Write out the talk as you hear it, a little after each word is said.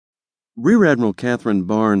Rear Admiral Catherine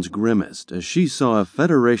Barnes grimaced as she saw a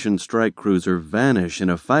Federation strike cruiser vanish in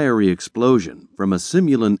a fiery explosion from a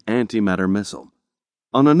simulant antimatter missile.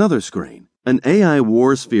 On another screen, an AI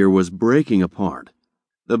war sphere was breaking apart.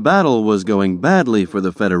 The battle was going badly for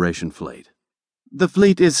the Federation fleet. "The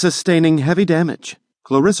fleet is sustaining heavy damage,"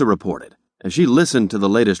 Clarissa reported as she listened to the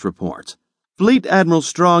latest reports. "Fleet Admiral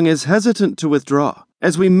Strong is hesitant to withdraw,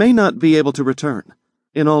 as we may not be able to return.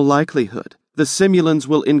 In all likelihood, the simulants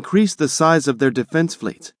will increase the size of their defense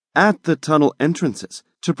fleets at the tunnel entrances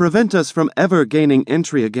to prevent us from ever gaining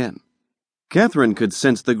entry again." Catherine could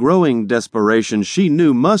sense the growing desperation she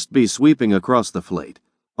knew must be sweeping across the fleet.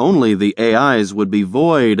 Only the AIs would be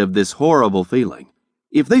void of this horrible feeling.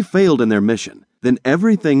 If they failed in their mission, then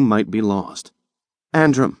everything might be lost.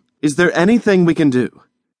 "Androm, is there anything we can do?"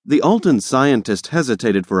 The Alton scientist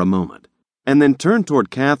hesitated for a moment, and then turned toward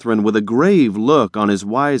Catherine with a grave look on his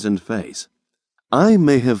wizened face. "I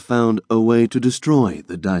may have found a way to destroy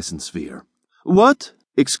the Dyson sphere." "What?"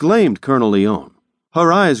 exclaimed Colonel Leon,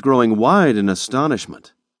 her eyes growing wide in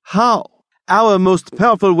astonishment. "How? Our most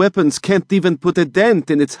powerful weapons can't even put a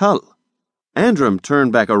dent in its hull." Androm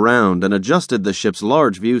turned back around and adjusted the ship's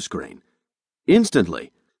large view screen.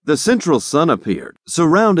 Instantly, the central sun appeared,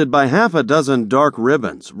 surrounded by half a dozen dark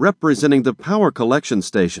ribbons representing the power collection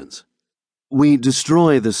stations. "We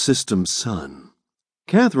destroy the system's sun."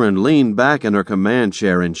 Catherine leaned back in her command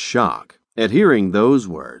chair in shock at hearing those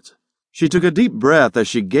words. She took a deep breath as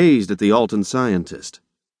she gazed at the Alton scientist.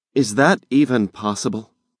 "Is that even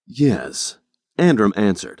possible?" "Yes," Androm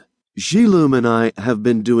answered. "Shilum and I have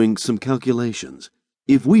been doing some calculations.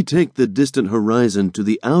 If we take the distant horizon to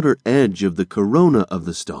the outer edge of the corona of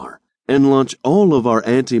the star and launch all of our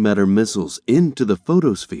antimatter missiles into the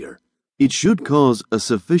photosphere, it should cause a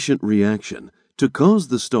sufficient reaction to cause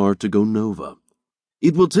the star to go nova.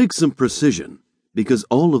 It will take some precision because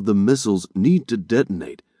all of the missiles need to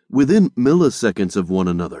detonate within milliseconds of one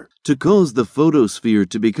another to cause the photosphere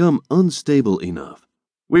to become unstable enough."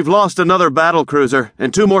 "We've lost another battle cruiser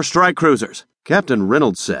and 2 more strike cruisers," Captain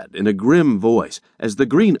Reynolds said in a grim voice as the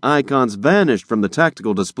green icons vanished from the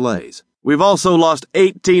tactical displays. "We've also lost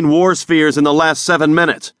 18 war spheres in the last 7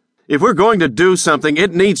 minutes. If we're going to do something,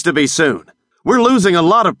 it needs to be soon. We're losing a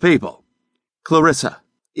lot of people." "Clarissa,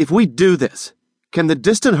 if we do this, can the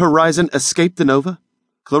distant horizon escape the nova?"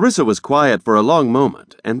 Clarissa was quiet for a long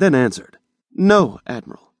moment and then answered, "No,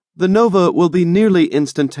 Admiral. The nova will be nearly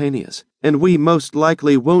instantaneous, and we most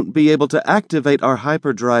likely won't be able to activate our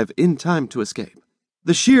hyperdrive in time to escape.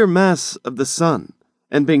 The sheer mass of the sun,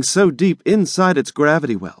 and being so deep inside its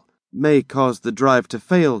gravity well, may cause the drive to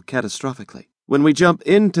fail catastrophically when we jump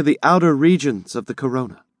into the outer regions of the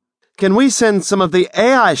corona." "Can we send some of the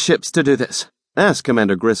AI ships to do this?" asked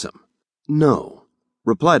Commander Grissom. "No,"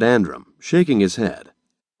 replied Androm, shaking his head.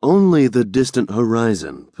 "Only the distant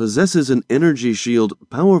horizon possesses an energy shield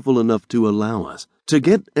powerful enough to allow us to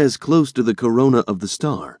get as close to the corona of the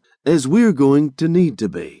star as we're going to need to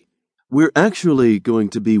be. We're actually going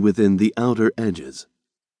to be within the outer edges."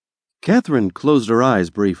 Catherine closed her eyes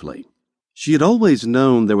briefly. She had always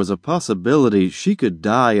known there was a possibility she could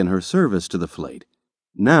die in her service to the fleet.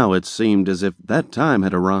 Now it seemed as if that time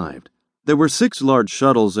had arrived. There were 6 large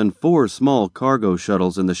shuttles and 4 small cargo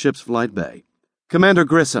shuttles in the ship's flight bay. "Commander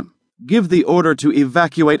Grissom, give the order to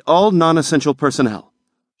evacuate all non-essential personnel."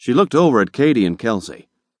 She looked over at Katie and Kelsey.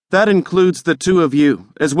 "That includes the 2 of you,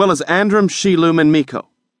 as well as Androm, Shilum, and Miko."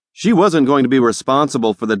 She wasn't going to be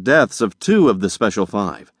responsible for the deaths of 2 of the Special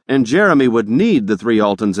 5, and Jeremy would need the 3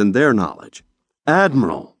 Altons in their knowledge.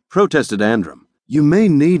 "Admiral," protested Androm, "you may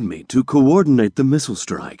need me to coordinate the missile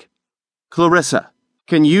strike." "Clarissa,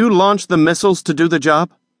 can you launch the missiles to do the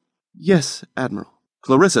job?" "Yes, Admiral,"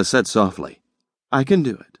 Clarissa said softly. "I can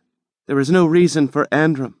do it. There is no reason for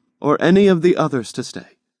Androm or any of the others to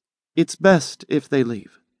stay. It's best if they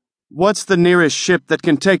leave." "What's the nearest ship that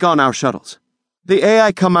can take on our shuttles?" "The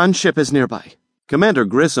AI command ship is nearby," Commander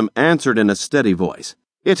Grissom answered in a steady voice.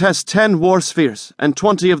 "It has 10 war spheres and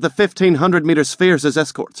 20 of the 1,500-meter spheres as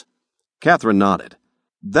escorts." Catherine nodded.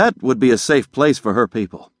 That would be a safe place for her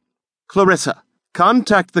people. "Clarissa,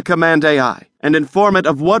 contact the command AI and inform it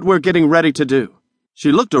of what we're getting ready to do."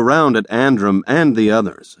 She looked around at Androm and the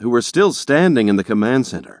others, who were still standing in the command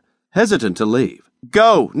center, hesitant to leave.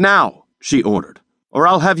 "Go, now," she ordered, "or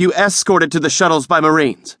I'll have you escorted to the shuttles by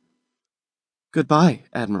Marines." "Goodbye,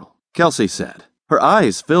 Admiral," Kelsey said, her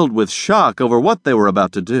eyes filled with shock over what they were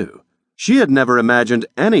about to do. She had never imagined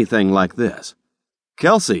anything like this.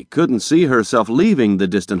 Kelsey couldn't see herself leaving the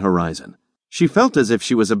distant horizon. She felt as if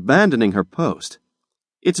she was abandoning her post.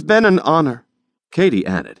 "It's been an honor," Katie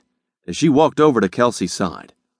added, as she walked over to Kelsey's side.